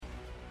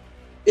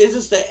is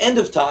this the end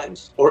of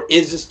times, or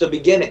is this the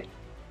beginning?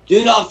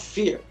 Do not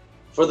fear,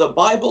 for the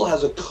Bible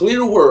has a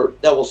clear word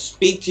that will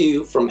speak to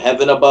you from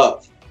heaven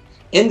above.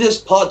 In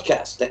this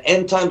podcast, The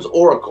End Times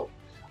Oracle,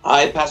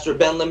 I, Pastor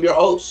Ben Lim, your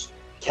host,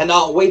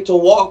 cannot wait to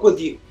walk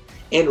with you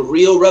in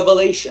real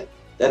revelation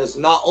that is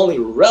not only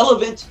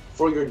relevant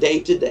for your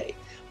day-to-day,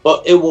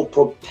 but it will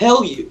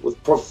propel you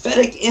with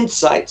prophetic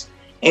insights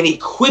and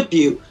equip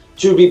you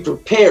to be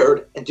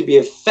prepared and to be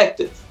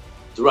effective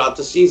throughout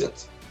the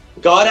seasons.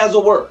 God has a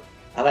word,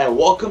 and I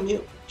welcome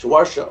you to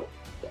our show,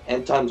 The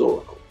End Times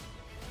Oracle.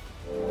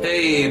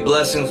 Hey,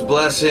 blessings,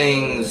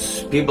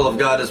 people of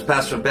God. It's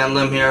Pastor Ben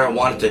Lim here. I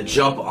wanted to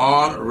jump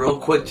on real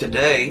quick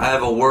today. I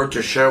have a word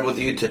to share with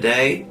you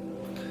today.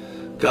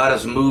 God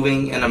is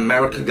moving in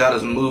America. God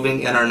is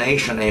moving in our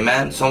nation.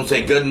 Amen. Some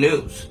say good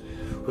news.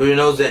 Who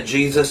knows that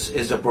Jesus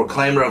is a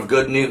proclaimer of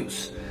good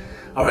news?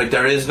 All right,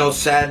 there is no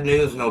sad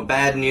news, no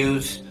bad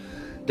news.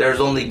 There's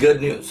only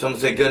good news. Some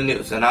say good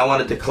news. And I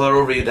want to declare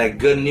over you that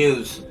good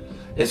news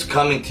is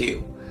coming to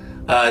you.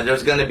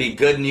 There's going to be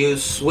good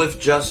news,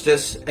 swift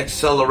justice,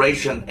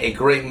 acceleration, a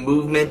great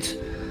movement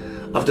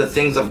of the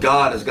things of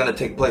God is going to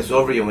take place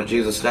over you in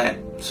Jesus'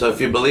 name. So if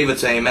you believe it,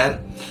 say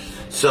amen.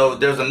 So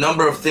there's a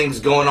number of things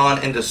going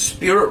on in the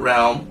spirit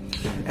realm,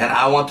 and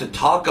I want to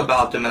talk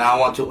about them, and I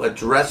want to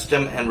address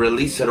them and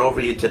release it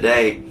over you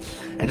today,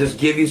 and just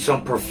give you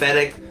some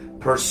prophetic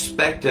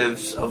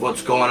perspectives of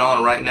what's going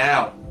on right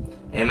now.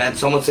 Amen.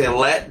 Someone say,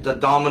 let the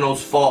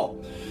dominoes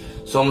fall.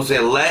 Someone say,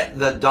 let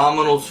the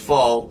dominoes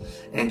fall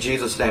in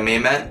Jesus' name.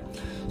 Amen.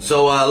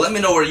 So let me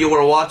know where you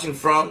were watching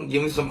from.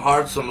 Give me some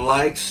hearts, some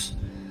likes.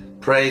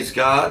 Praise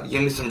God.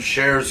 Give me some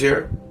shares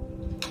here.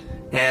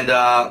 And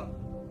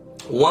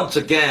once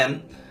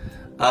again,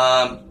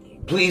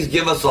 please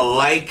give us a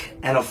like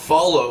and a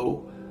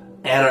follow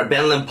at our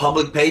Ben Lim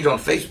public page on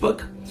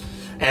Facebook.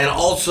 And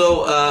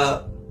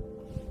also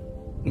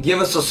give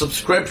us a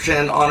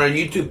subscription on our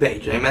YouTube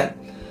page. Amen.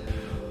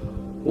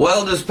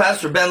 Well, this is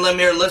Pastor Ben Lim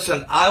here.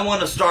 Listen, I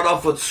want to start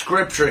off with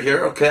scripture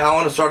here, okay? I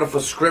want to start off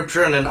with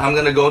scripture, and then I'm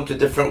going to go into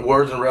different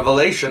words in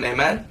Revelation,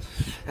 amen?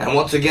 And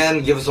once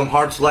again, give us some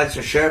hearts, likes,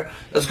 and share.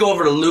 Let's go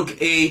over to Luke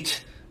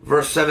 8,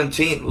 verse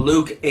 17.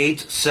 Luke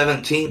 8,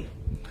 17.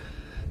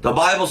 The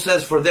Bible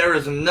says, for there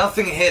is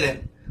nothing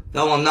hidden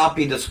that will not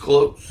be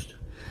disclosed,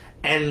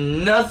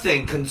 and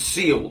nothing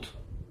concealed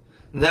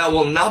that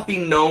will not be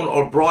known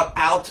or brought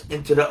out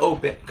into the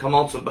open. Come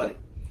on, somebody.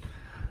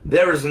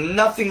 There is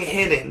nothing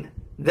hidden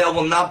that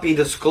will not be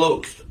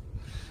disclosed.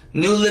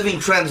 New Living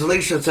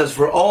Translation says,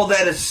 for all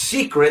that is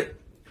secret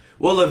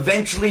will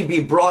eventually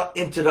be brought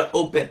into the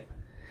open,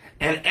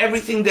 and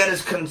everything that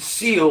is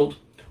concealed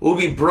will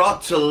be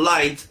brought to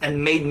light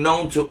and made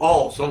known to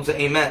all. Someone say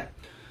amen.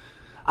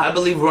 I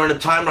believe we're in a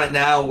time right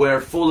now where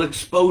full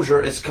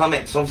exposure is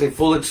coming. Someone say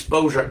full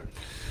exposure.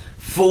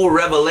 Full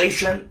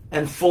revelation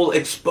and full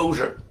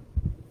exposure.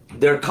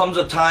 There comes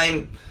a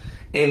time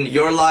in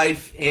your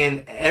life,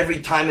 in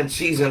every time and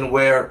season,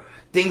 where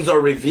things are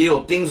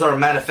revealed, things are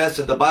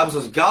manifested. The Bible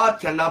says God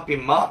cannot be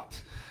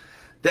mocked.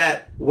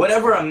 That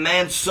whatever a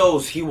man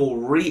sows, he will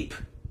reap.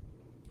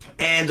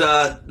 And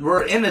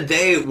we're in a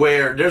day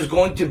where there's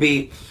going to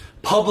be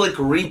public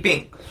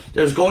reaping.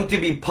 There's going to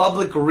be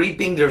public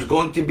reaping. There's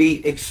going to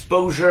be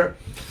exposure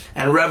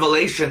and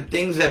revelation.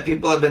 Things that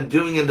people have been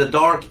doing in the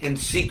dark, in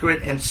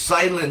secret, and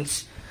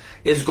silence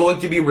is going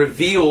to be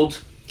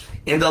revealed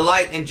in the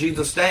light in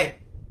Jesus' name.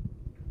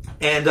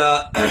 And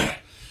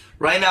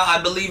right now,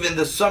 I believe in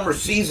the summer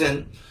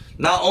season,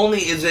 not only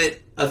is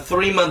it a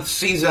 3-month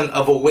season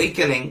of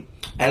awakening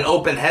and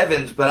open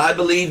heavens, but I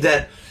believe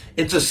that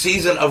it's a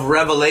season of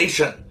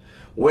revelation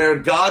where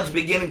God's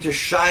beginning to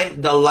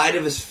shine the light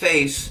of his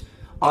face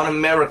on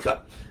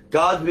America.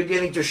 God's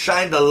beginning to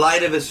shine the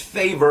light of his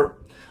favor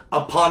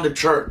upon the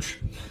church.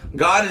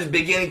 God is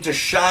beginning to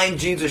shine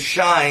Jesus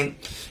shine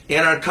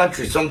in our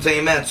country. Some say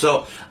amen.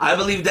 So I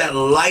believe that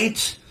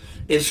light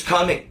is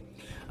coming.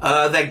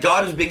 That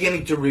God is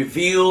beginning to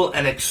reveal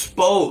and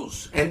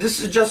expose. And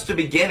this is just the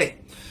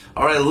beginning.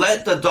 All right,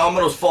 let the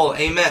dominoes fall.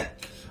 Amen.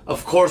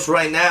 Of course,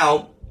 right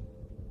now,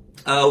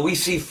 we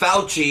see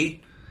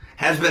Fauci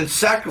has been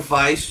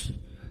sacrificed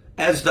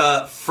as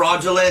the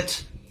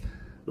fraudulent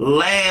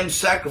lamb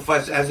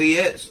sacrifice as he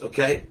is,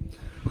 okay?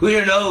 Who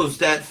here knows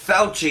that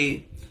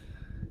Fauci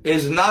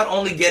is not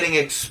only getting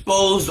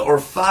exposed or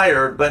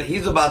fired, but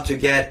he's about to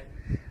get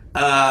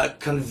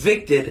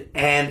convicted,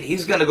 and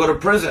he's going to go to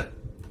prison.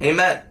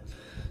 Amen.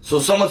 So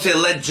someone say,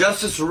 let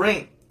justice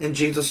reign in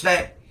Jesus'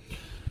 name.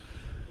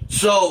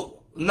 So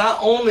not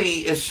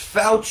only is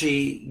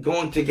Fauci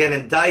going to get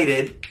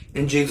indicted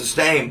in Jesus'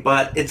 name,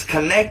 but it's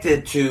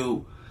connected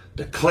to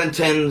the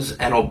Clintons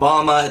and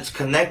Obama. It's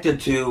connected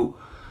to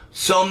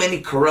so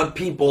many corrupt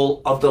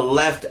people of the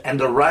left and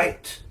the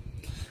right.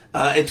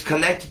 It's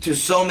connected to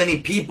so many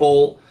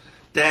people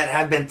that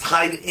have been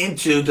tied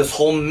into this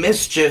whole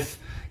mischief,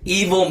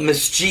 evil,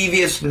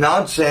 mischievous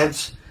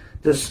nonsense,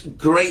 this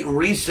great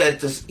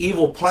reset, this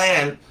evil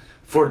plan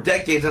for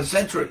decades and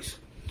centuries.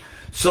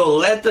 So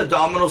let the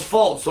dominoes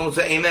fall. Someone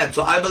say amen.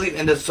 So I believe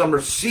in the summer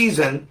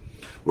season,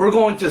 we're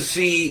going to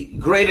see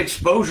great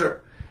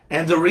exposure.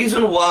 And the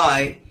reason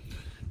why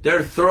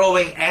they're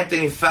throwing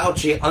Anthony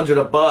Fauci under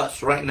the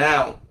bus right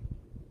now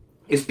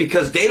is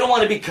because they don't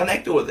want to be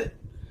connected with it.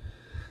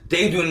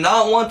 They do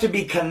not want to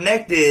be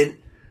connected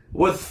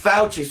with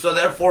Fauci. So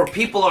therefore,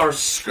 people are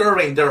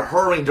scurrying, they're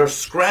hurrying, they're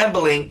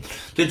scrambling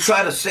to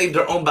try to save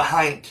their own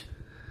behind.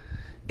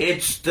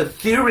 It's the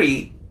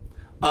theory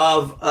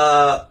of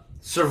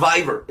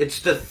survivor. It's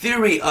the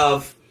theory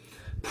of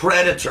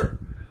predator,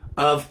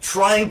 of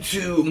trying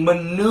to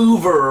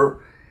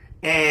maneuver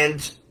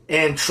and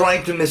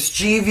trying to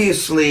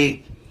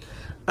mischievously,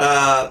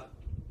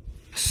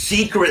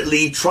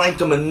 secretly trying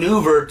to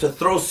maneuver to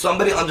throw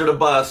somebody under the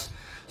bus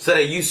so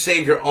that you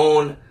save your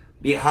own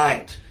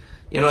behind.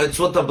 You know, it's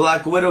what the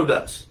Black Widow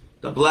does.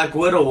 The Black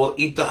Widow will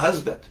eat the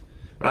husband,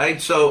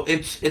 right? So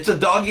it's a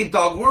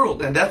dog-eat-dog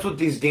world, and that's what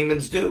these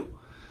demons do.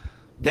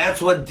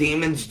 That's what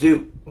demons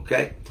do,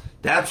 okay?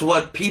 That's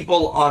what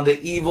people on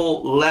the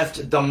evil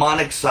left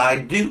demonic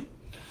side do.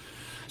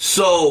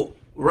 So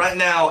right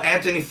now,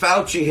 Anthony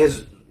Fauci,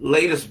 his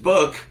latest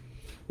book,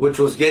 which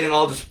was getting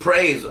all this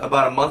praise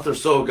about a month or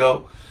so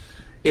ago,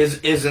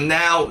 is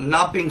now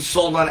not being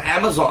sold on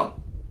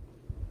Amazon.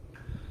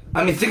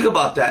 I mean, think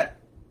about that.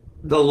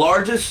 The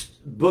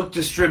largest book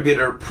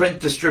distributor, print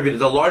distributor,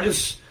 the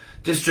largest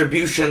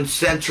distribution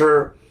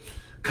center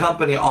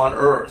company on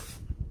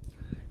earth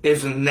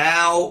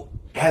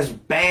has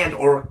banned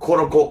or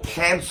quote unquote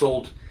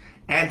canceled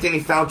Anthony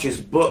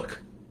Fauci's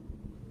book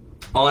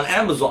on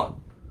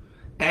Amazon.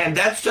 And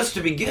that's just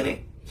the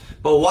beginning.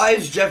 But why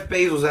is Jeff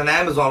Bezos and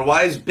Amazon,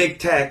 why is big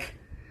tech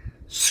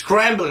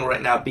scrambling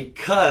right now?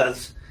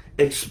 Because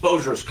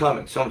exposure is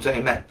coming. So I'm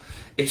saying, man,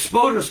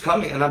 exposure is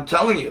coming. And I'm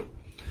telling you,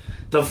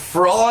 the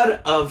fraud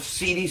of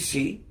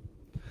CDC,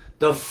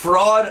 the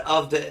fraud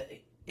of the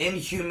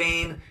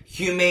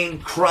humane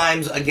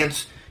crimes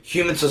against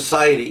human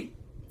society,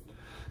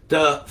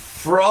 the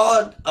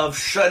fraud of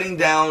shutting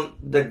down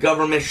the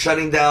government,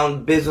 shutting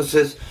down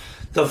businesses,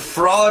 the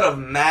fraud of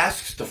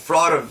masks, the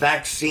fraud of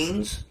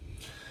vaccines,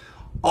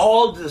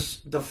 all this,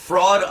 the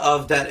fraud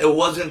of that it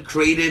wasn't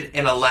created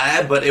in a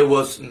lab, but it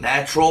was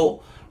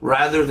natural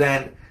rather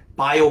than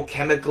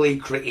biochemically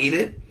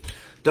created.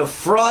 The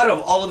fraud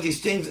of all of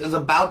these things is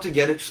about to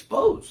get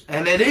exposed.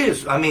 And it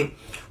is. I mean,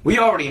 we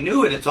already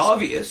knew it. It's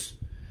obvious.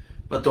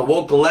 But the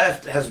woke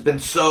left has been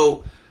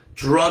so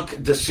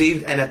drunk,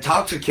 deceived, and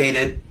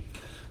intoxicated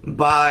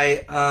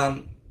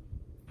by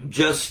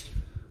just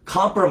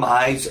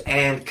compromise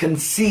and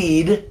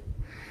concede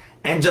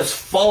and just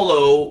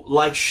follow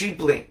like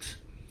sheeplings.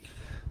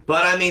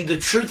 But I mean, the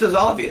truth is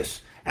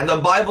obvious. And the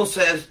Bible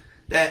says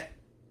that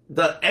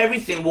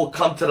everything will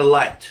come to the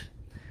light.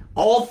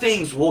 All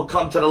things will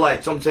come to the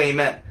light. Some say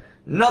amen.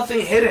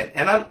 Nothing hidden.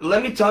 And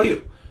let me tell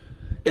you,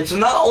 it's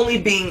not only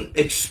being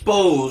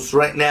exposed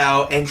right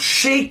now and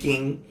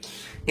shaking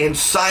in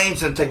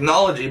science and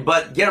technology,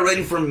 but get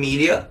ready for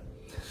media.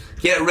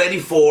 Get ready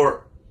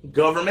for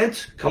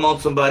government. Come on,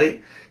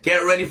 somebody.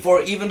 Get ready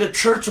for even the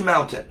church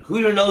mountain.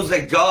 Who knows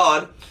that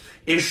God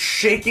is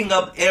shaking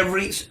up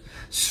every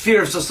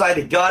sphere of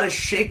society? God is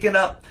shaking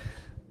up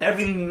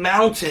every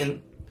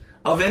mountain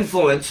of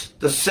influence,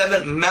 the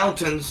 7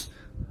 mountains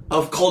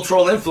of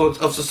cultural influence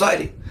of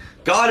society.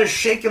 God is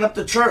shaking up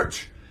the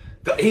church.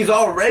 He's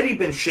already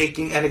been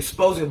shaking and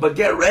exposing, but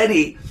get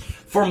ready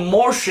for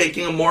more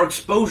shaking and more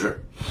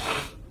exposure.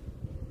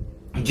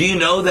 Do you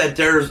know that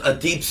there's a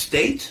deep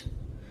state?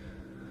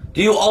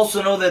 Do you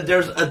also know that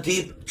there's a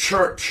deep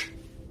church?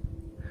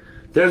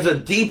 There's a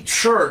deep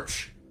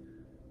church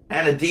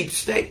and a deep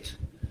state.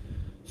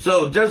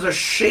 So there's a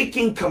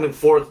shaking coming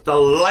forth, the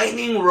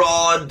lightning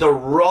rod, the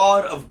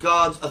rod of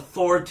God's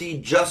authority,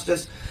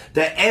 justice,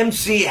 the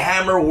MC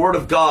Hammer word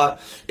of God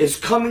is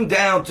coming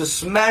down to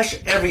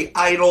smash every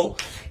idol,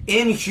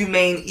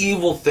 inhumane,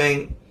 evil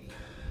thing.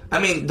 I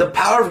mean, the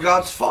power of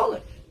God's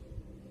falling.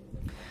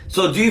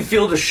 So do you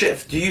feel the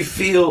shift? Do you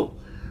feel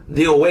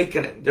the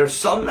awakening? There's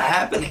something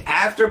happening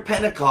after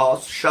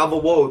Pentecost,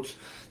 Shavuot.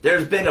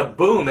 There's been a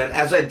boom, and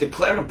as I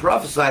declared and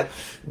prophesied,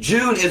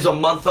 June is a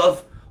month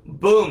of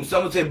boom.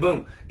 Someone say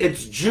boom.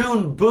 It's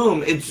June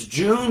boom. It's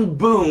June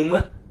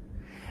boom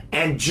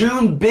and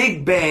June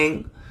big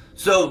bang.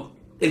 So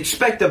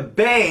expect a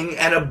bang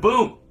and a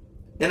boom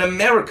in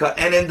America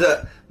and in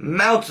the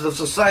mountains of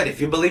society.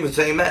 If you believe it,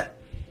 say amen.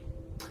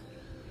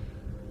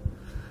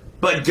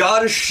 But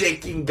God is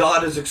shaking.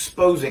 God is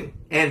exposing.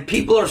 And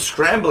people are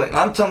scrambling.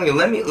 I'm telling you,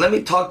 let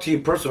me talk to you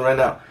personally right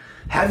now.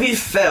 Have you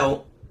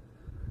felt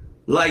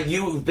like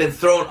you've been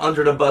thrown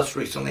under the bus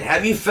recently?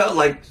 Have you felt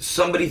like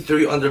somebody threw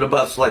you under the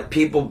bus? Like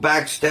people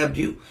backstabbed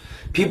you?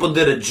 People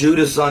did a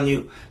Judas on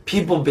you?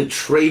 People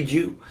betrayed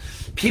you?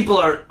 People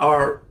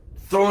are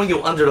throwing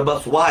you under the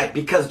bus. Why?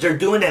 Because they're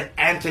doing an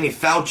Anthony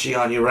Fauci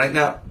on you right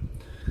now.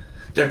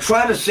 They're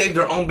trying to save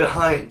their own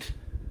behind.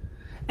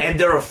 And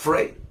they're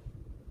afraid.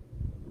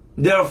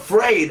 They're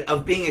afraid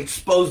of being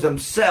exposed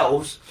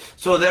themselves.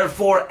 So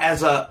therefore,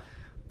 as a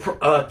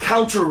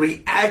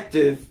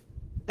counter-reactive,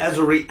 as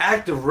a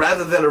reactive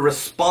rather than a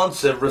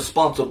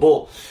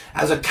responsible,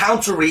 as a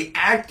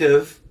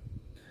counter-reactive,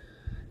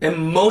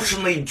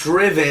 emotionally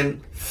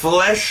driven,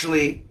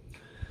 fleshly,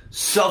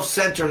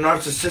 self-centered,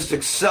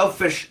 narcissistic,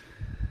 selfish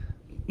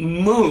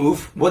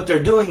move, what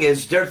they're doing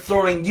is they're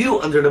throwing you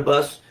under the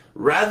bus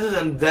rather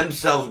than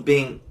themselves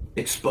being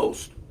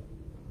exposed.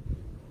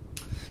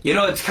 You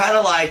know, it's kind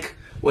of like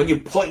when you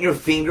point your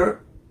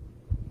finger.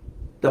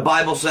 The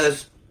Bible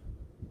says,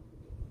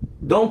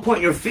 don't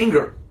point your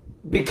finger,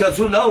 because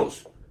who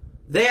knows?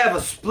 They have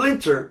a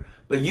splinter,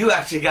 but you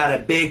actually got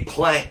a big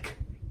plank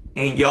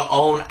in your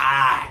own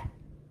eye.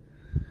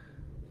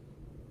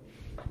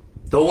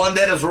 The one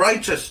that is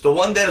righteous, the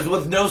one that is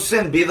with no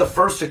sin, be the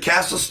first to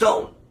cast a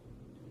stone.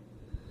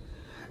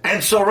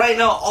 And so right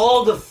now,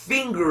 all the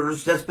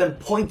fingers that's been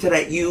pointed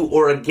at you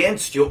or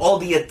against you, all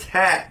the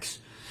attacks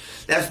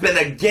that's been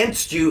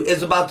against you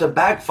is about to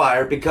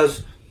backfire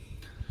because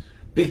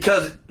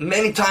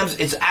many times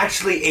it's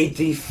actually a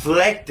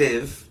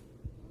deflective,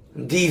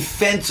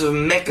 defensive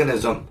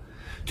mechanism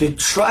to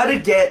try to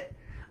get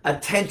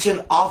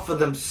attention off of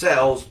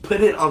themselves,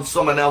 put it on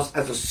someone else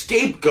as a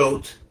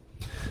scapegoat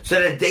so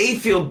that they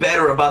feel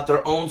better about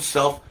their own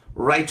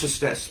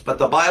self-righteousness. But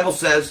the Bible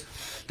says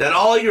that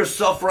all your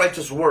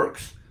self-righteous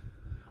works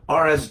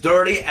are as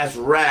dirty as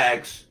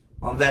rags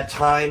on that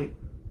time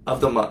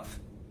of the month.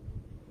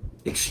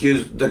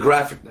 Excuse the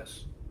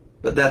graphicness,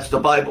 but that's the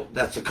Bible.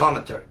 That's the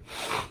commentary.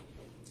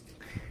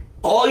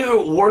 All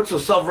your works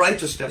of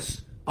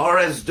self-righteousness are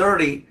as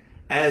dirty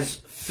as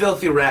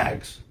filthy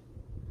rags.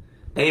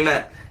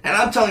 Amen. And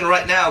I'm telling you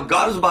right now,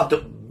 God is about to,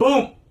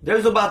 boom,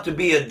 there's about to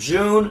be a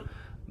June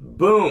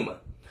boom.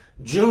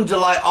 June,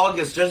 July,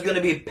 August, there's going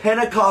to be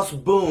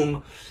Pentecost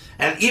boom.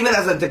 And even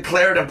as I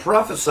declared and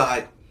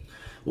prophesied,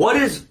 what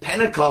does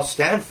Pentecost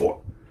stand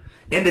for?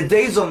 In the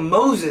days of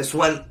Moses,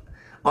 when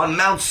on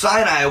Mount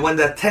Sinai, when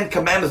the Ten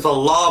Commandments, the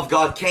law of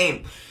God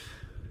came,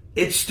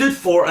 it stood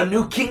for a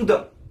new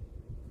kingdom.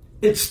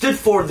 It stood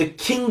for the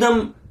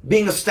kingdom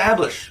being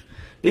established.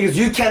 Because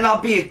you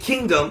cannot be a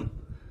kingdom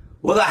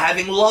without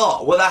having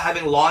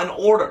law and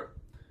order.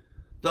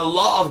 The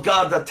law of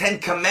God, the Ten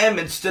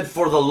Commandments stood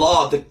for the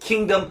law, the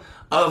kingdom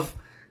of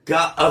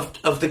God,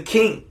 of the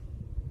king.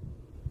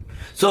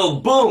 So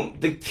boom,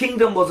 the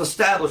kingdom was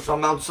established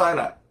on Mount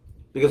Sinai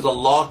because the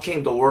law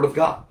came, the word of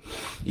God.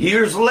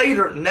 Years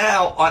later,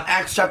 now on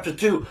Acts chapter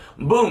 2,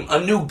 boom,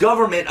 a new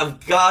government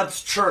of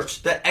God's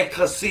church, the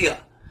ecclesia,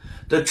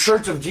 the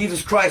church of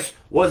Jesus Christ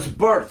was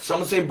birthed.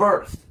 Someone say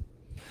birthed.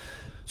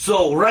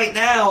 So right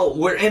now,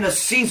 we're in a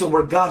season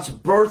where God's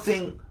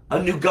birthing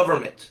a new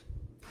government.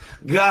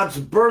 God's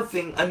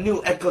birthing a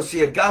new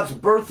ecclesia. God's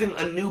birthing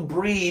a new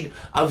breed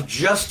of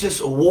justice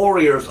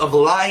warriors, of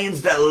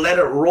lions that let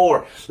it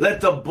roar.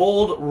 Let the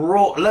bold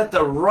roar. Let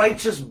the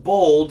righteous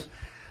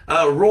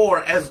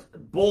roar as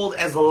bold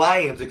as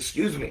lions.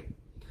 Excuse me.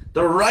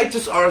 The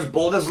righteous are as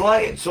bold as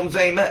lions. Someone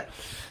say amen.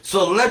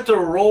 So let the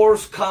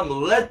roars come.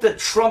 Let the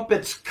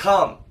trumpets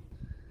come.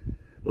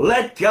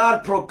 Let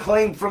God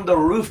proclaim from the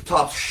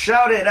rooftops.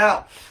 Shout it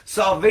out.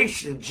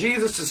 Salvation.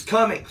 Jesus is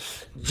coming.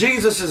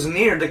 Jesus is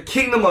near. The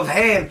kingdom of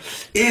God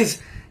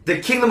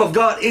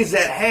is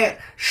at hand.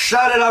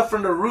 Shout it out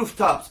from the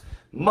rooftops.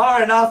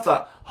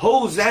 Maranatha.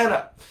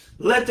 Hosanna.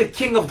 Let the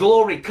King of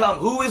glory come.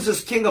 Who is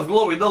this King of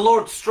glory? The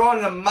Lord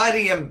strong and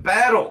mighty in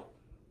battle.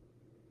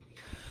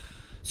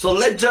 So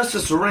let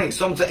justice ring.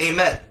 Someone say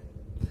amen.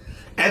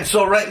 And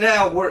so right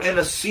now we're in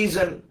a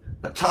season,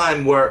 a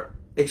time where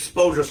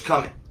exposure is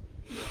coming.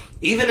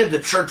 Even in the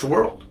church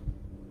world.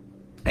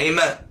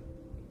 Amen.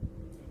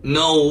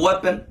 No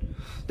weapon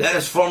that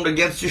is formed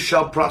against you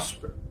shall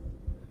prosper.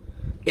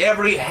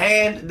 Every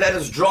hand that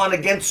is drawn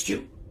against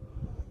you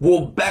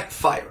will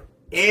backfire.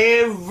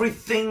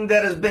 Everything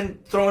that has been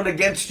thrown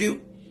against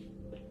you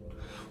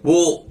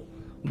will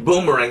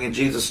boomerang in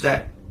Jesus'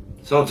 name.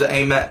 Someone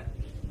say amen.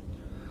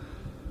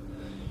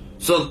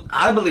 So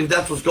I believe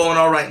that's what's going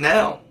on right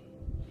now.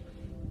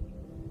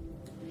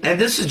 And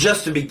this is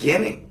just the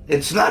beginning.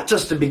 It's not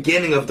just the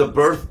beginning of the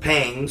birth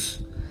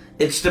pangs.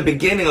 It's the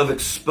beginning of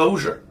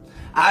exposure.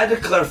 I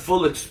declare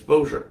full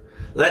exposure.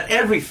 Let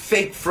every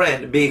fake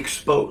friend be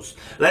exposed.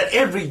 Let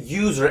every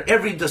user,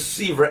 every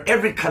deceiver,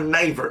 every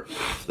conniver,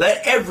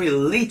 let every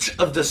leech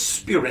of the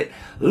spirit,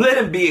 let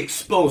him be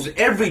exposed.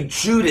 Every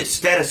Judas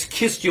that has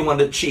kissed you on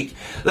the cheek.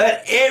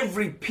 Let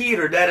every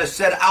Peter that has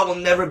said, I will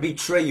never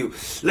betray you.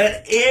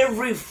 Let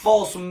every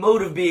false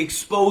motive be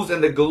exposed in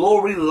the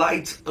glory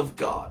light of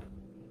God.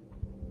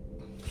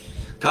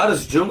 God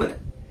is doing it.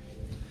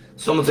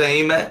 Someone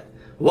say amen.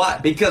 Why?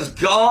 Because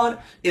God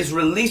is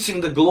releasing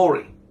the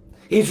glory.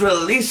 He's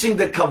releasing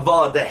the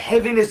kavod, the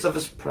heaviness of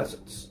his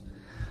presence.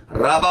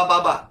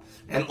 Rabababa.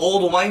 And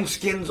old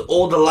wineskins,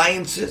 old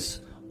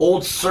alliances,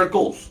 old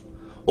circles,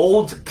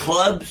 old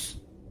clubs,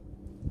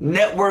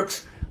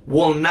 networks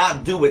will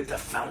not do it. The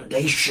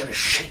foundation is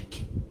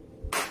shaking.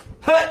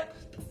 The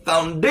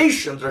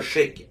foundations are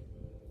shaking.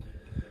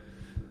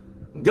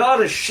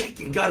 God is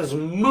shaking. God is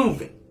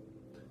moving.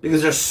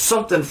 Because there's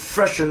something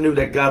fresh and new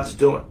that God's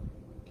doing.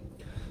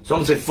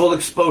 Someone say full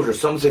exposure.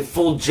 Someone say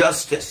full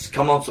justice.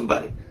 Come on,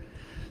 somebody.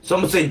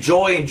 Someone say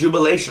joy and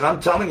jubilation. I'm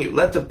telling you,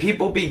 let the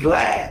people be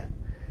glad.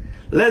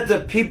 Let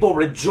the people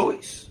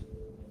rejoice.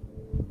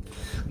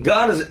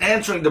 God is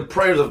answering the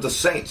prayers of the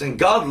saints, and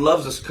God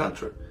loves this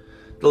country.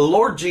 The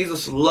Lord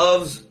Jesus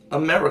loves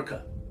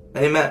America.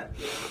 Amen.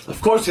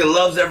 Of course, He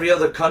loves every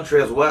other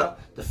country as well.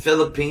 The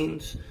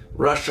Philippines,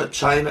 Russia,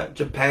 China,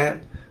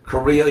 Japan,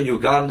 Korea,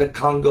 Uganda,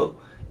 Congo,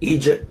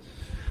 Egypt.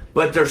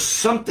 But there's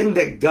something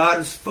that God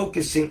is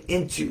focusing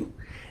into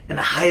and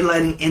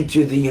highlighting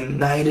into the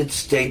United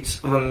States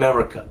of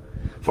America.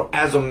 For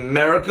as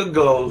America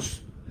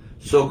goes,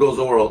 so goes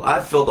the world.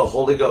 I feel the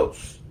Holy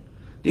Ghost.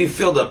 Do you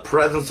feel the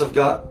presence of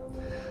God?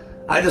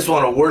 I just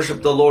want to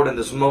worship the Lord in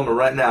this moment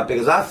right now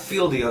because I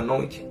feel the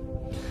anointing.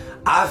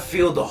 I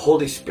feel the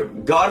Holy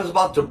Spirit. God is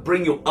about to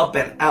bring you up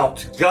and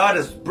out. God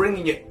is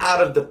bringing you out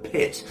of the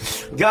pit.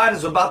 God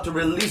is about to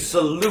release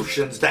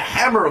solutions. The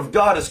hammer of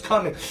God is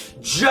coming.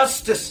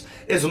 Justice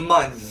is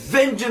mine.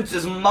 Vengeance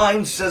is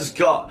mine, says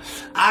God.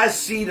 I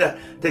see the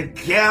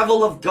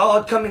gavel of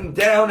God coming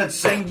down and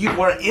saying, you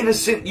are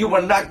innocent, you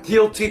are not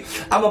guilty.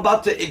 I'm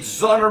about to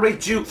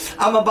exonerate you.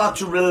 I'm about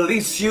to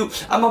release you.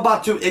 I'm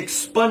about to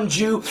expunge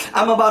you.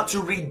 I'm about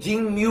to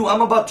redeem you.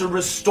 I'm about to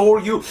restore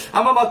you.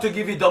 I'm about to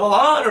give you double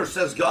honor,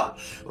 says God.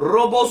 I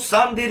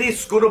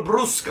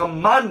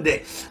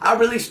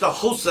release the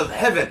hosts of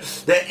heaven,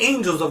 the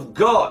angels of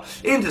God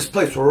in this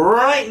place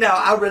right now.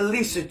 I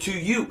release it to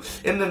you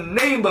in the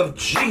name of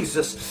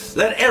Jesus.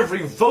 Let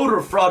every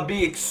voter fraud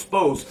be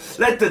exposed.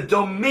 Let the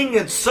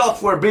dominion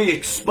software be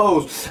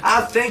exposed.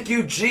 I thank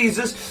you,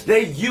 Jesus,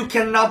 that you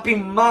cannot be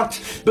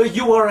mocked, but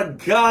you are a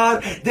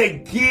God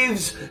that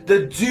gives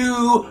the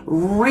due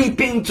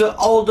reaping to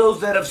all those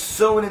that have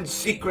sown in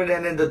secret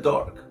and in the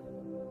dark.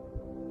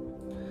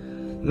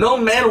 No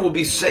man will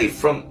be safe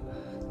from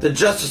the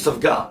justice of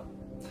God.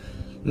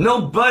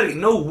 Nobody,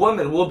 no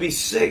woman will be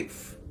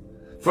safe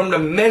from the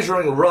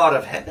measuring rod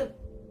of heaven.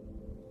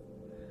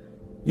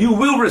 You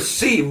will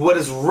receive what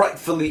is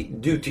rightfully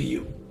due to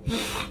you.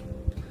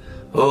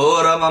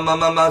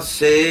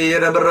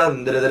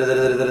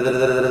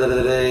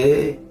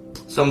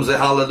 Some say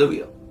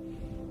hallelujah.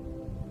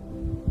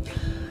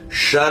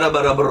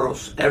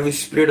 Every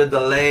spirit of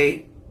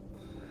delay,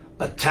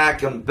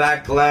 attack and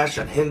backlash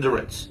and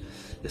hindrance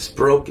is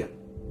broken.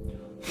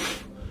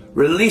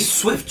 Release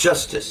swift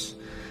justice,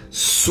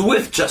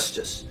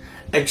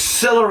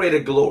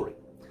 accelerated glory,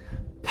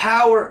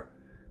 power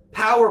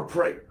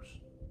prayers,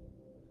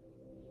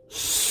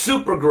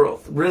 super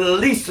growth.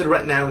 Release it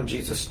right now in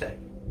Jesus' name.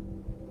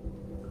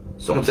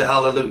 Someone say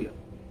hallelujah.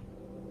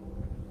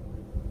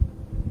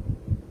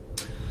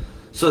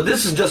 So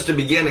this is just the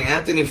beginning.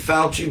 Anthony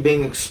Fauci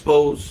being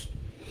exposed.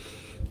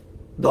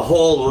 The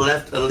whole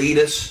left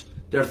elitists,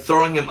 they're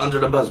throwing him under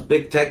the bus.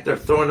 Big tech, they're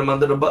throwing him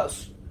under the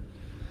bus.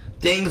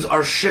 Things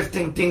are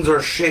shifting. Things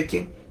are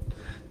shaking.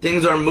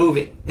 Things are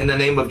moving in the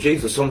name of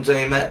Jesus. Someone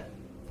say amen.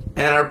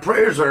 And our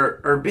prayers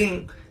are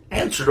being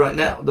answered right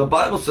now. The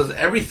Bible says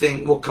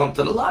everything will come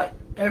to the light.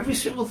 Every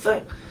single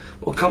thing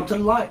will come to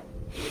the light.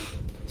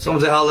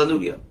 Someone say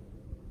hallelujah.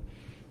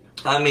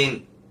 I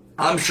mean,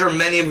 I'm sure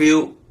many of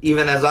you,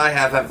 even as I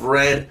have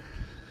read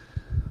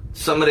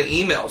some of the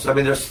emails. I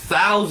mean, there's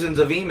thousands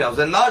of emails.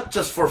 And not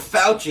just for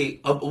Fauci.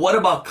 What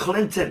about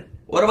Clinton?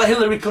 What about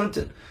Hillary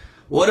Clinton?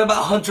 What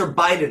about Hunter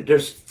Biden?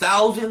 There's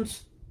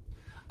thousands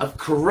of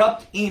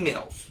corrupt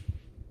emails.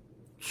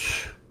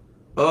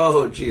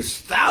 Oh, geez.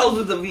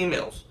 Thousands of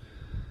emails.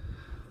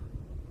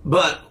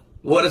 But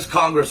what is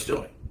Congress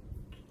doing?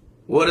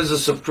 What is the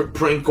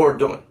Supreme Court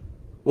doing?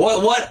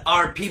 What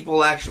are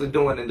people actually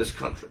doing in this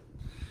country?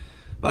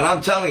 But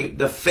I'm telling you,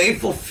 the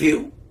faithful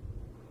few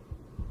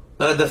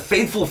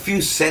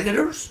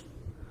senators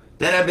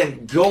that have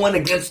been going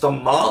against the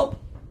mob,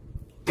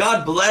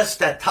 God bless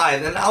that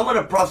tithe. And I want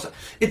to process.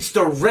 It's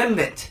the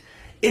remnant.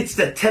 It's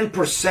the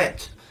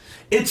 10%.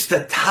 It's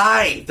the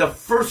tithe, the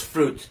first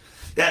fruit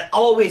that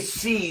always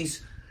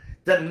sees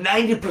the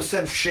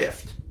 90%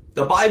 shift.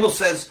 The Bible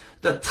says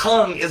the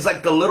tongue is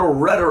like the little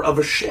rudder of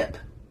a ship.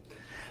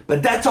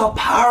 But that's how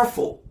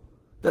powerful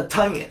the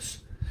tongue is.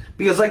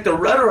 Because like the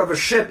rudder of a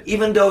ship,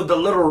 even though the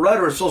little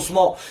rudder is so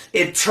small,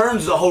 it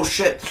turns the whole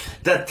ship.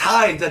 The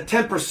tithe, the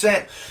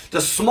 10%, the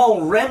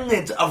small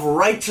remnant of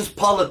righteous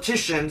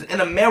politicians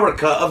in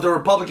America of the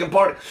Republican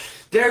Party,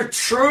 they're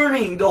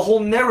churning the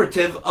whole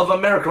narrative of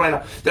America right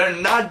now. They're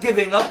not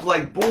giving up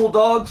like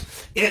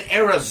bulldogs in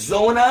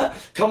Arizona.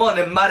 Come on,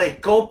 in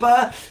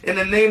Maricopa, in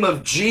the name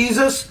of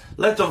Jesus,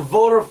 let the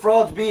voter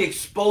frauds be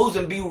exposed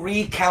and be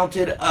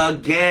recounted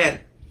again.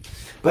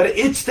 But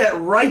it's that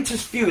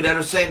righteous few that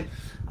are saying,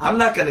 I'm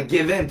not going to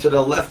give in to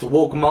the left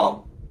woke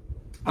mob.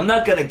 I'm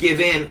not going to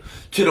give in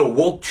to the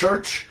woke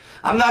church.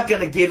 I'm not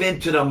going to give in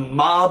to the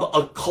mob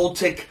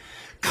occultic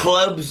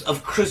clubs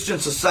of Christian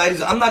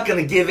societies. I'm not going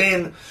to give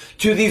in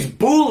to these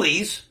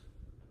bullies.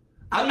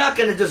 I'm not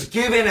going to just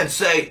give in and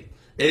say,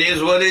 it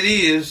is what it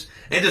is,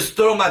 and just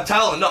throw my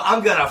towel in. No,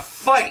 I'm going to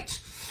fight.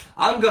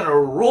 I'm going to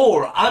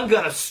roar. I'm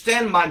going to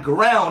stand my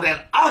ground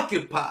and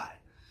occupy.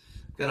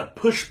 I'm going to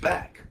push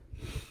back.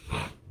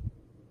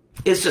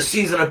 It's the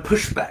season of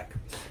pushback.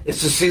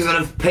 It's the season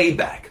of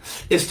payback.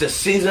 It's the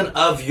season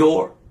of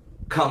your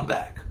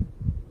comeback.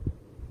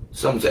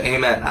 Some say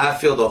amen. I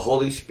feel the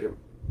Holy Spirit.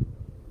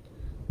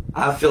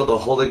 I feel the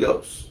Holy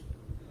Ghost.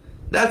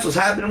 That's what's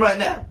happening right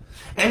now.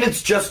 And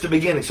it's just the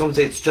beginning. Someone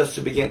say it's just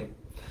the beginning.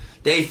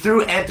 They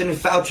threw Anthony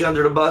Fauci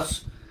under the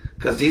bus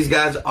because these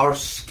guys are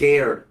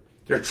scared.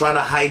 They're trying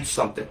to hide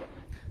something.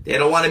 They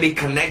don't want to be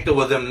connected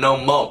with him no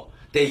more.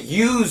 They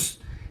use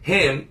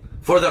him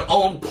for their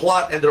own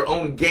plot and their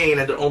own gain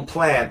and their own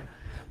plan.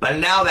 But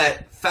now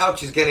that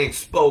Fauci's getting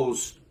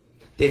exposed,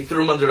 they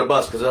threw him under the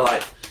bus because they're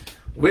like,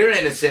 we're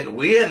innocent.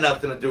 We had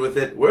nothing to do with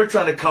it. We're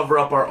trying to cover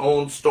up our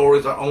own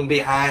stories, our own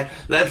behind.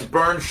 Let's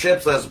burn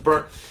ships. Let's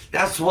burn.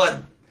 That's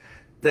what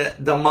the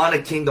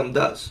demonic kingdom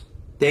does.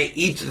 They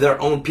eat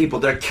their own people.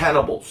 They're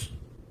cannibals.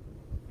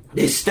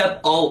 They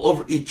step all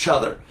over each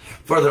other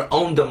for their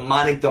own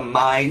demonic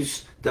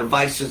demise,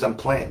 devices, and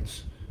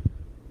plans.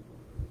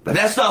 But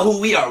that's not who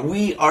we are.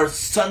 We are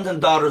sons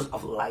and daughters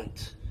of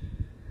light.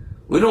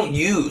 We don't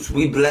use,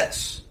 we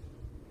bless.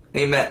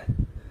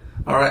 Amen.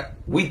 All right.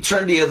 We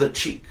turn the other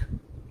cheek.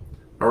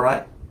 All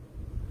right.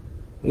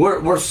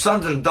 We're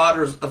sons and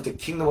daughters of the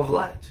kingdom of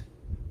light.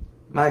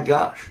 My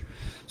gosh.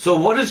 So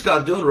what is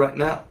God doing right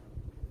now?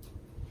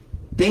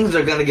 Things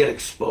are going to get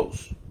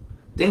exposed.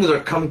 Things are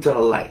coming to the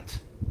light.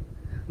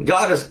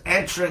 God is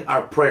answering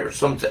our prayers.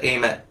 Some say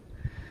amen.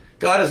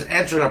 God is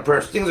answering our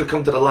prayers. Things are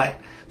coming to the light.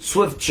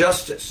 Swift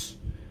justice.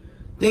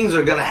 Things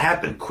are going to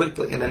happen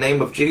quickly in the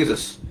name of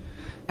Jesus.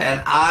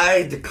 And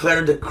I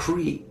declare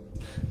decree.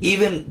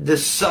 Even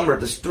this summer,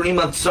 this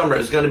 3-month summer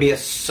is going to be a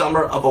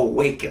summer of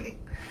awakening.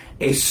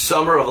 A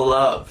summer of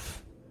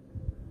love.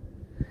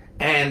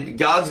 And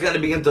God's going to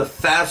begin to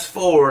fast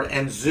forward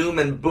and zoom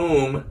and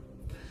boom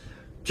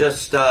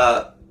just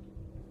until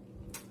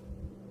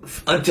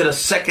the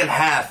second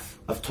half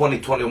of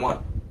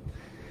 2021.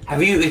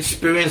 Have you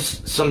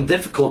experienced some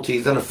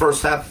difficulties in the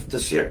first half of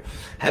this year?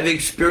 Have you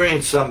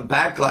experienced some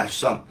backlash,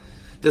 some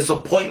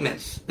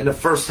disappointments in the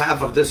first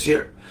half of this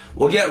year?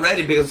 Well, get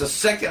ready because the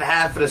second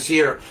half of this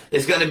year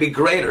is going to be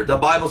greater. The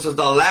Bible says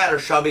the latter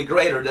shall be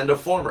greater than the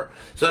former.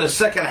 So the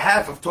second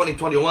half of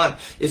 2021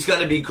 is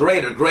going to be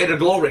greater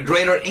glory,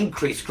 greater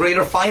increase,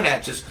 greater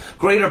finances,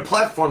 greater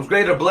platforms,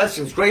 greater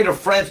blessings, greater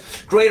friends,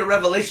 greater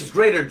revelations,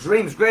 greater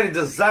dreams, greater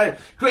desire,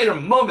 greater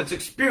moments,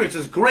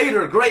 experiences,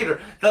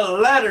 greater. The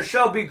latter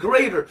shall be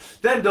greater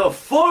than the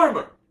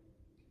former.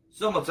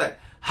 Someone say,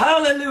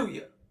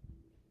 hallelujah.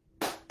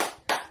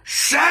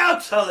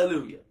 Shout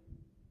hallelujah.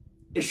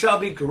 It shall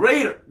be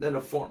greater than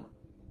the former.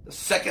 The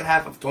second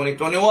half of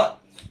 2021.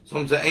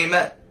 Someone say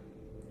amen.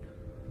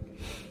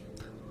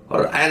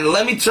 All right, and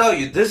let me tell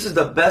you, this is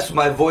the best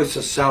my voice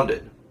has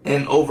sounded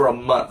in over a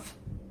month.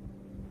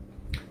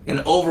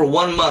 In over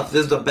 1 month,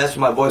 this is the best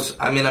my voice.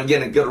 I mean, I'm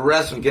getting good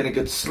rest. I'm getting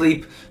good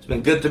sleep. It's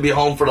been good to be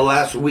home for the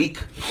last week.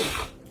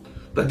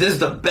 But this is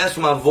the best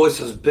my voice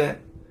has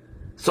been.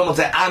 Someone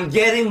say, I'm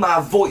getting my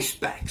voice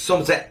back.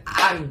 Someone say,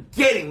 I'm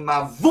getting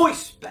my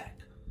voice back.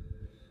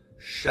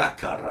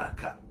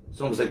 Shakaraka.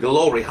 Someone say,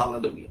 glory,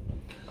 hallelujah.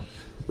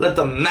 Let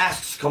the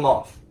masks come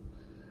off.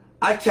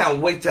 I can't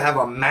wait to have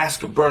a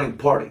mask burning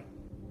party.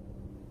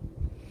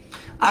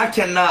 I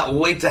cannot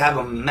wait to have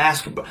a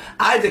mask.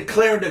 I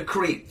declare and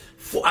decree.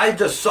 I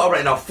just saw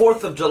right now,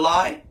 4th of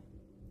July,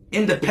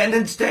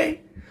 Independence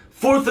Day.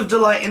 4th of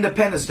July,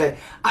 Independence Day.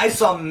 I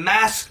saw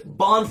mask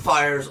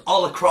bonfires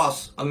all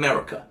across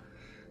America.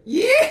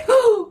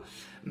 Yee-hoo!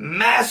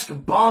 Mask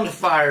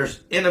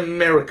bonfires in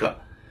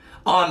America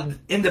on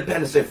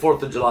Independence Day,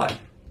 4th of July.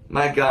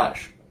 My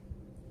gosh.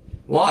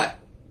 Why?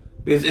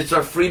 Because it's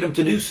our freedom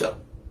to do so.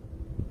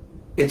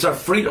 It's our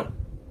freedom.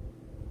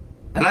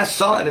 And I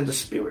saw it in the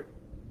spirit.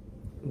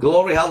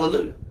 Glory,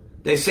 hallelujah.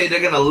 They say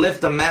they're going to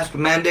lift the mask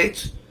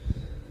mandates.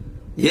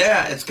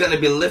 Yeah, it's going to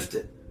be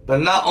lifted.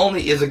 But not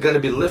only is it going to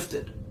be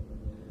lifted,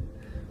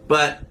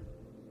 but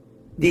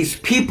these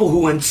people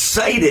who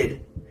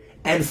incited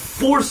and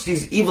forced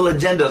these evil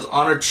agendas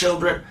on our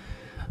children,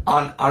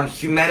 on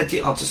humanity,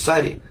 on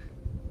society,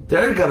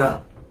 they're going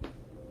to,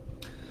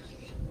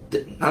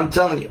 I'm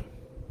telling you,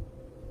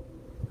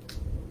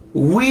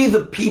 we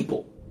the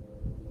people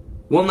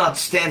will not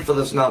stand for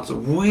this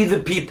nonsense. We the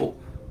people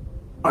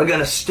are going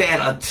to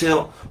stand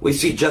until we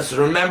see justice.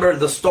 Remember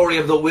the story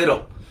of the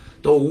widow.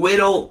 The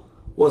widow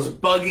was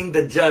bugging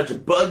the judge,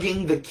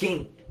 bugging the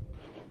king.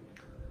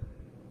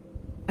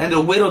 And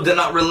the widow did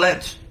not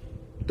relent.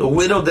 The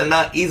widow did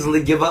not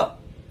easily give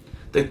up.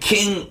 The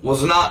king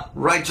was not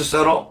righteous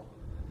at all.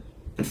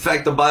 In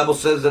fact, the Bible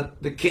says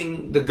that the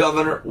king, the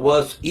governor,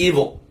 was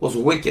evil, was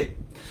wicked.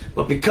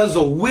 But because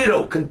the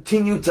widow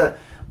continued to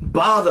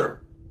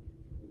bother,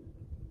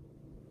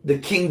 the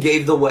king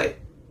gave the way.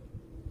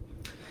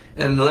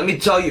 And let me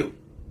tell you,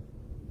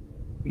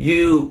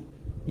 you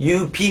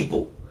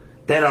people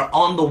that are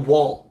on the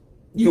wall,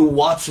 you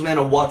watchmen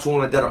and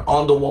watchwomen that are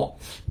on the wall,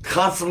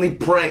 constantly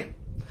praying,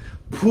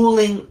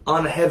 pulling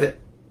on heaven,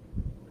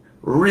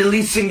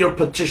 releasing your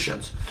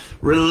petitions,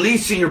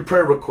 releasing your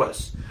prayer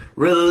requests,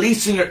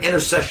 releasing your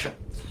intercession.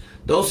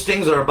 Those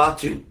things are about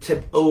to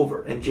tip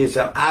over in Jesus'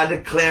 name. I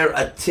declare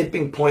a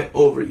tipping point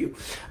over you.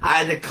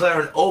 I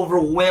declare an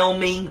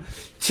overwhelming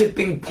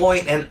tipping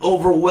point, an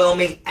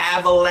overwhelming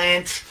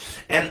avalanche,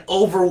 an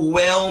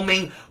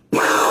overwhelming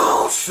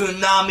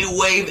tsunami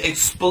wave,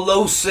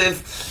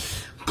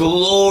 explosive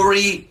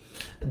glory,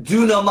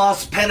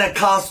 dunamis,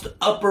 Pentecost,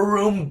 upper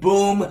room,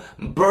 boom,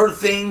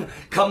 birthing.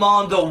 Come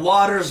on, the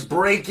waters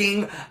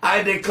breaking.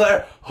 I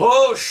declare,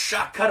 ho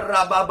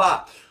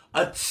shakarababa,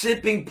 a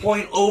tipping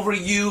point over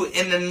you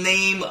in the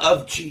name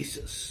of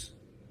Jesus.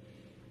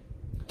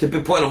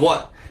 Tipping point of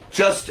what?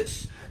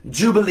 Justice,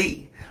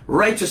 jubilee,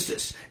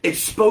 righteousness,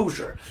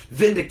 exposure,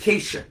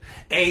 vindication,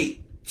 a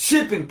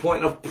tipping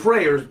point of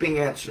prayers being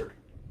answered.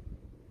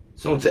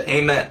 Someone say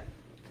amen.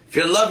 If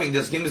you're loving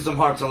this, give me some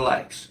hearts and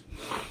likes.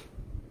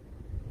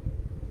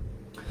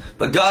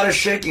 But God is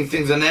shaking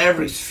things in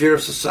every sphere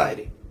of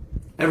society.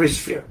 Every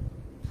sphere.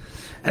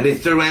 And they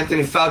threw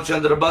Anthony Fauci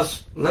under the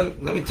bus. Let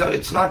me tell you,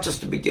 it's not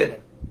just the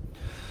beginning.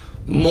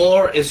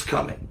 More is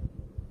coming.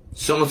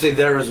 Someone say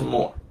there is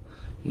more.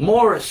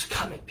 More is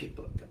coming,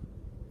 people.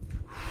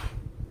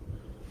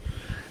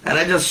 And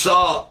I just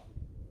saw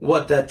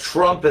what that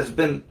Trump is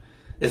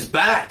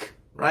back,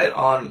 right,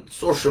 on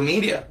social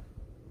media.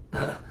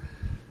 I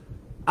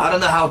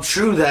don't know how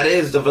true that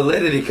is, the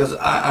validity, because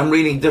I'm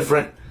reading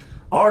different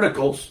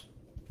articles.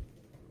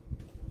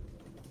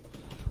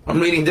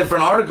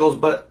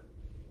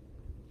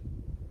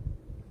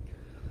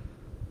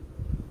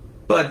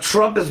 But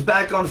Trump is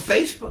back on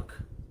Facebook.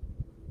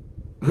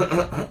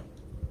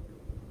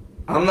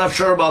 I'm not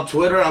sure about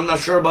Twitter. I'm not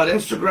sure about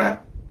Instagram.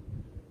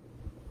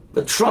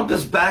 But Trump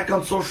is back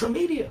on social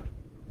media.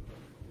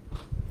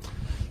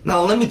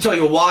 Now, let me tell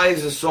you why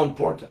is this so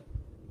important.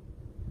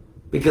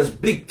 Because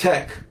big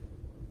tech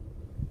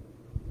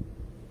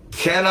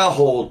cannot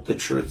hold the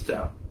truth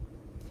down.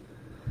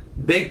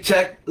 Big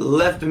tech,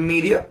 left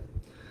media,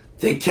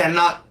 they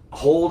cannot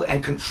hold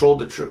and control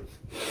the truth.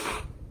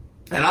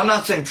 And I'm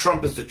not saying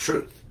Trump is the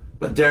truth,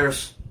 but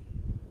there's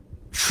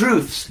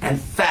truths and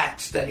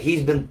facts that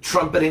he's been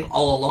trumpeting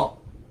all along.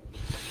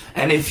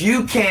 And if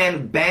you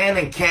can ban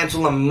and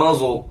cancel and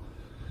muzzle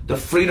the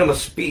freedom of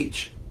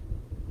speech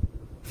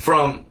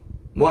from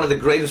one of the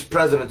greatest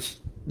presidents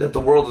that the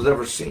world has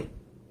ever seen,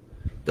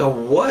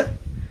 then what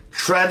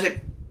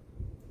tragic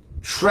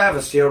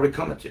travesty are we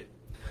coming to?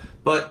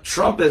 But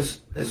Trump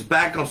is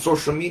back on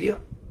social media,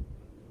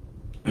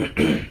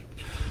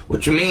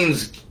 which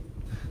means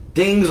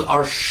things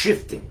are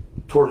shifting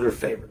toward your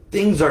favor.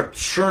 Things are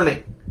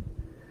churning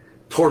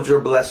towards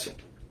your blessing.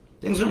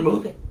 Things are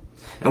moving.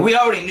 And we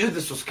already knew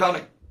this was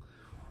coming.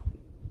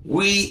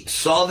 We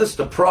saw this.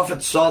 The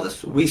prophets saw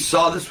this. We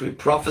saw this. We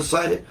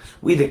prophesied it.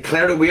 We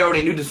declared it. We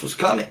already knew this was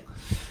coming.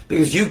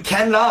 Because you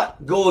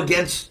cannot go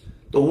against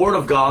the word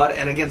of God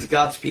and against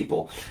God's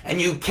people.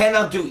 And you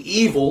cannot do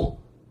evil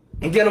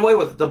and get away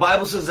with it. The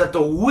Bible says that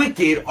the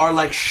wicked are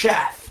like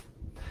chaff.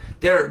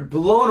 They're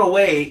blown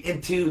away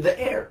into the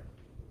air.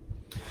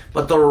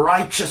 But the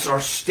righteous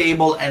are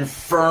stable and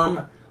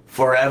firm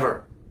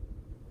forever.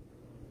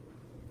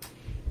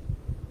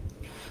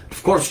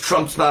 Of course,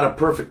 Trump's not a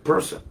perfect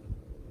person.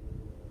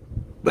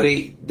 But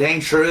he dang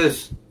sure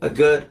is a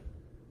good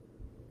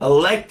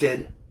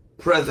elected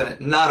president,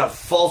 not a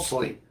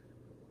falsely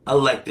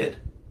elected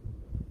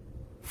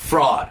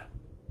fraud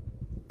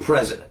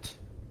president.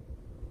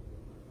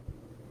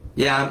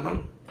 Yeah,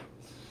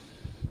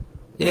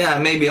 I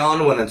may be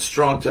on one and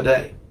strong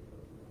today.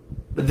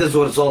 But this is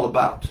what it's all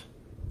about.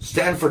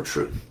 Stand for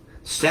truth.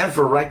 Stand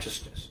for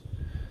righteousness.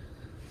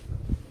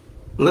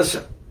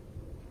 Listen,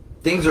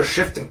 things are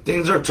shifting.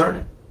 Things are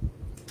turning.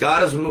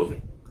 God is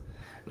moving.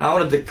 And I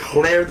want to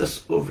declare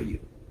this over you.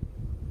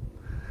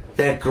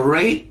 That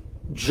great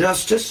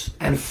justice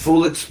and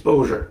full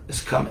exposure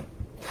is coming.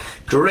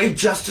 Great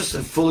justice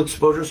and full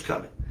exposure is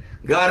coming.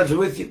 God is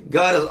with you.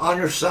 God is on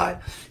your side.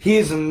 He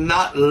is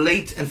not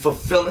late in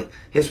fulfilling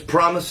His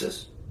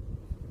promises.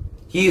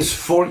 He is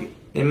for you.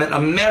 Amen.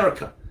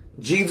 America,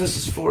 Jesus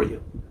is for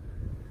you.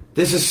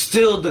 This is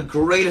still the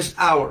greatest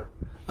hour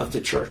of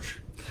the church.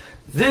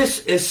 This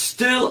is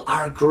still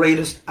our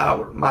greatest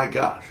hour, my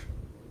gosh.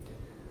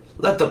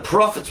 Let the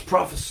prophets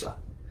prophesy.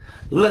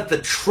 Let the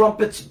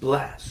trumpets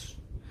blast.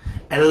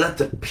 And let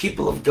the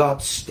people of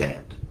God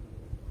stand.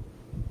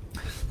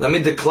 Let me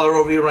declare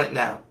over you right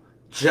now.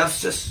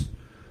 Justice,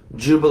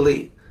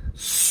 jubilee,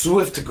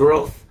 swift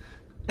growth,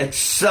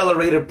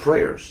 accelerated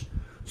prayers,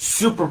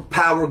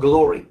 superpower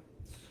glory.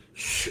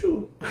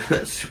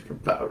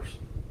 Superpowers.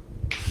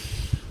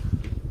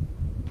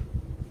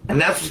 And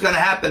that's what's going to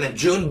happen in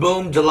June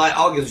boom, July,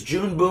 August.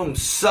 June boom,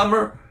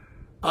 summer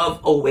of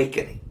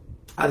awakening.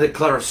 I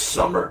declare a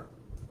summer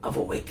of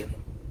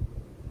awakening.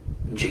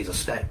 In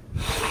Jesus' name.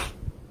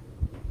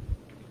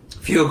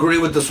 If you agree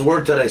with this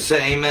word today,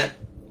 say amen.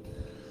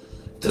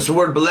 If this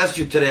word blessed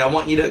you today, I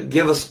want you to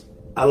give us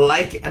a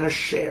like and a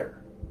share.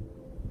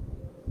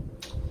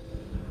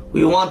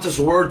 We want this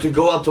word to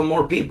go out to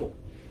more people.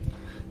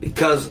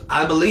 Because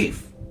I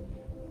believe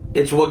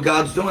it's what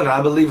God's doing.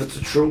 I believe it's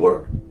a true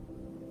word.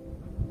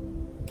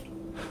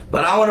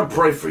 But I want to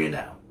pray for you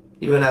now.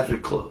 even as we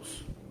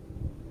close.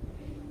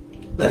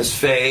 Let His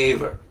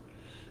favor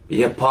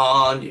be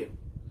upon you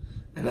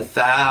and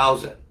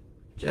 1,000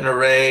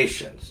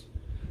 generations,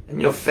 and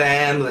your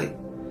family,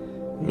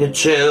 and your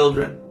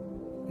children,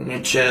 and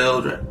your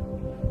children,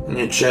 and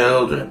your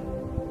children.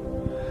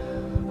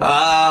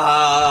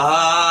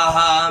 Amen.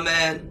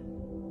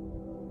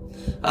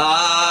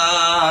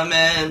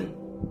 Amen.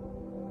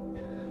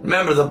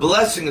 Remember, the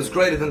blessing is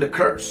greater than the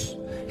curse.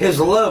 His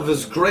love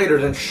is greater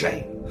than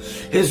shame.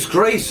 His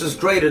grace is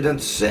greater than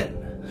sin.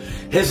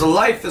 His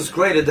life is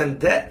greater than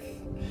death.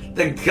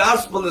 The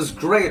gospel is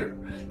greater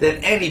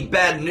than any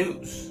bad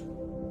news.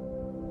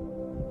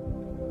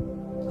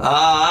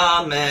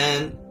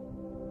 Amen.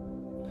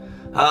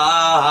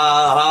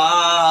 Amen.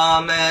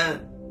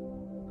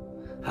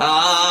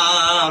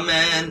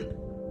 Amen.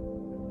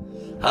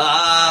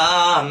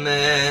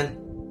 Amen.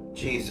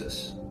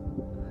 Jesus.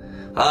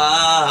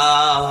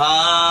 Amen.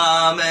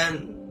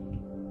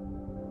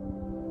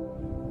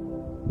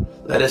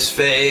 Let His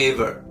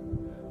favor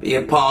be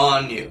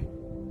upon you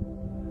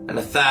and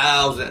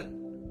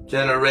 1,000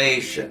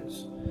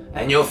 generations,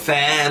 and your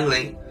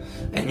family,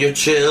 and your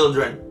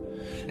children,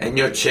 and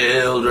your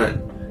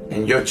children,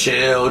 and your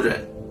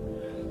children.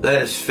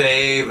 Let His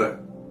favor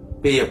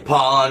be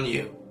upon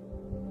you.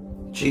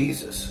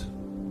 Jesus.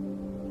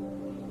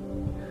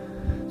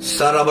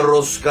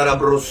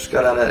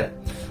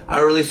 I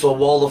release a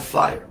wall of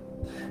fire,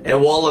 a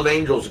wall of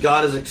angels.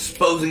 God is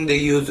exposing the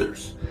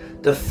users,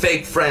 the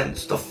fake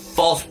friends, the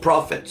false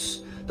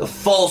prophets, the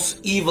false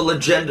evil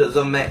agendas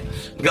of man.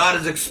 God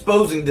is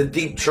exposing the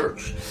deep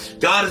church.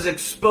 God is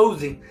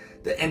exposing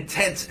the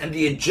intents and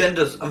the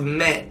agendas of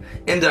man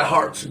in their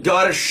hearts.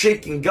 God is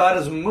shaking. God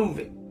is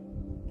moving.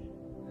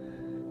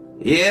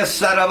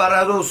 Yes.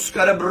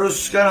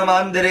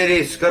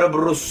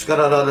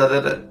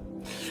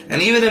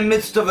 And even in the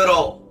midst of it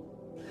all,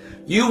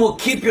 you will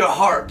keep your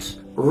heart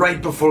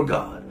right before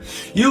God.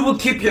 You will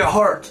keep your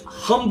heart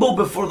humble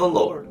before the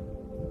Lord.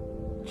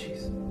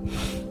 Jesus.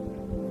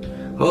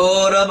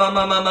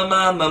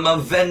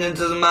 Vengeance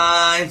is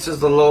mine, says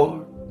the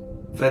Lord.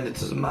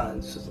 Vengeance is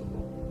mine, says the Lord.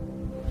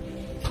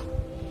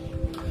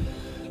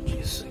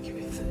 Jesus, I give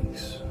you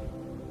thanks.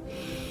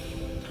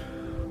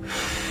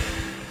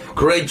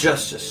 Great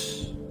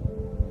justice.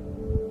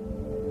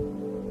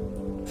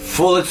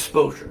 Full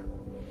exposure.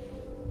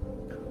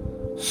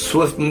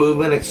 Swift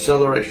movement,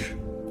 acceleration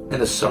in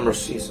the summer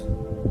season.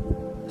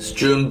 It's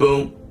June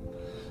boom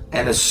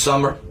and a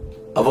summer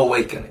of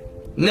awakening.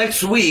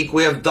 Next week,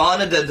 we have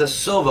Donna de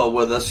Silva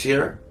with us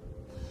here.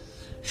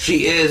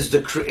 She is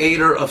the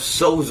creator of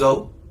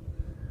Sozo,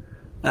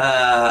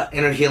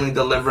 Inner Healing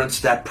Deliverance,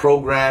 that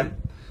program.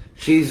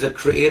 She's the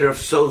creator of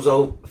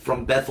Sozo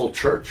from Bethel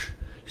Church.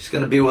 She's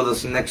going to be with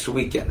us next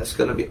weekend. It's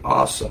going to be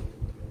awesome.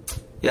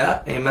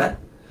 Yeah, amen.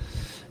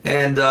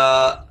 And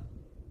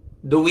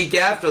the week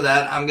after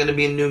that, I'm going to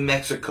be in New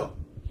Mexico.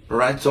 All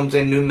right, so I'm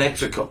saying New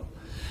Mexico.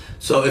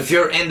 So if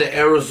you're in the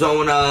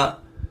Arizona,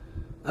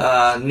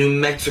 New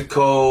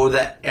Mexico,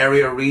 that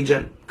area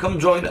region, come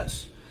join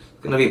us.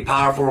 It's going to be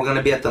powerful. We're going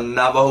to be at the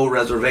Navajo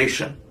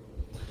Reservation.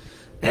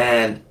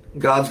 And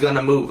God's going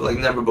to move like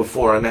never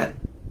before. Amen.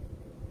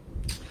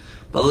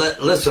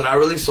 But listen, I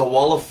release a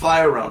wall of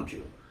fire around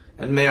you.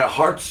 And may our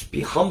hearts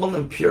be humble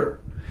and pure.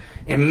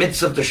 In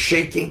midst of the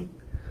shaking,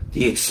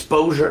 the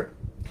exposure.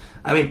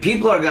 I mean,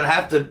 people are going to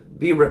have to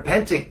be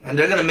repenting. And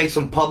they're going to make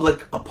some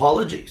public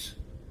apologies.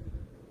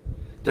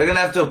 They're going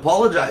to have to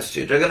apologize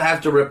to you. They're going to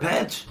have to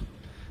repent.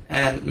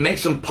 And make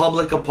some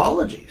public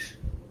apologies.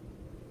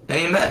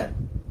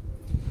 Amen.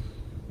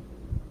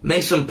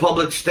 Make some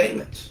public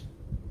statements.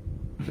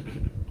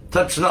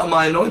 Touch not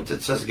my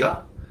anointed, says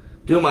God.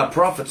 Do my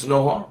prophets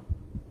no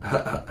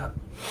harm.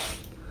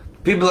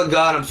 People of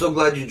God, I'm so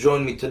glad you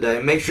joined me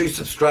today. Make sure you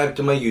subscribe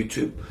to my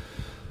YouTube.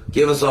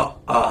 Give us a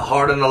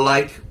heart and a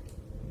like.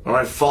 All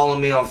right, follow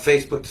me on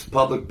Facebook's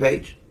public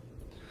page.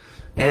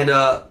 And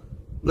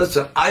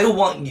listen, I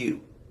want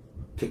you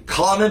to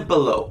comment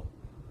below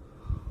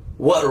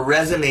what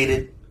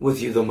resonated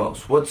with you the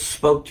most. What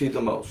spoke to you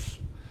the most.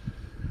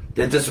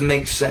 Did this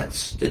make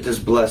sense? Did this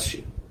bless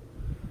you?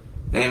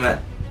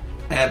 Amen.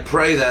 And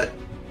pray that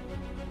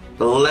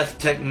the Left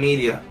Tech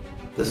Media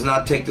does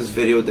not take this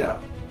video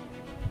down.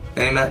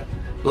 Amen.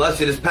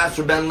 Bless you. This is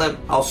Pastor Ben Lim.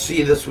 I'll see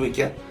you this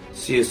weekend.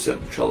 See you soon.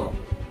 Shalom.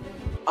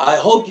 I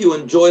hope you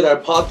enjoyed our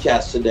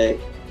podcast today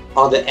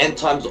on the End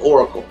Times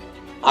Oracle.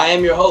 I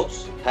am your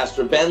host,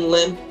 Pastor Ben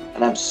Lim,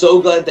 and I'm so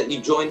glad that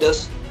you joined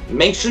us.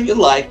 Make sure you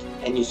like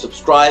and you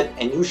subscribe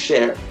and you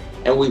share,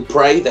 and we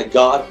pray that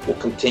God will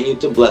continue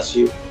to bless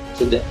you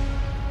today.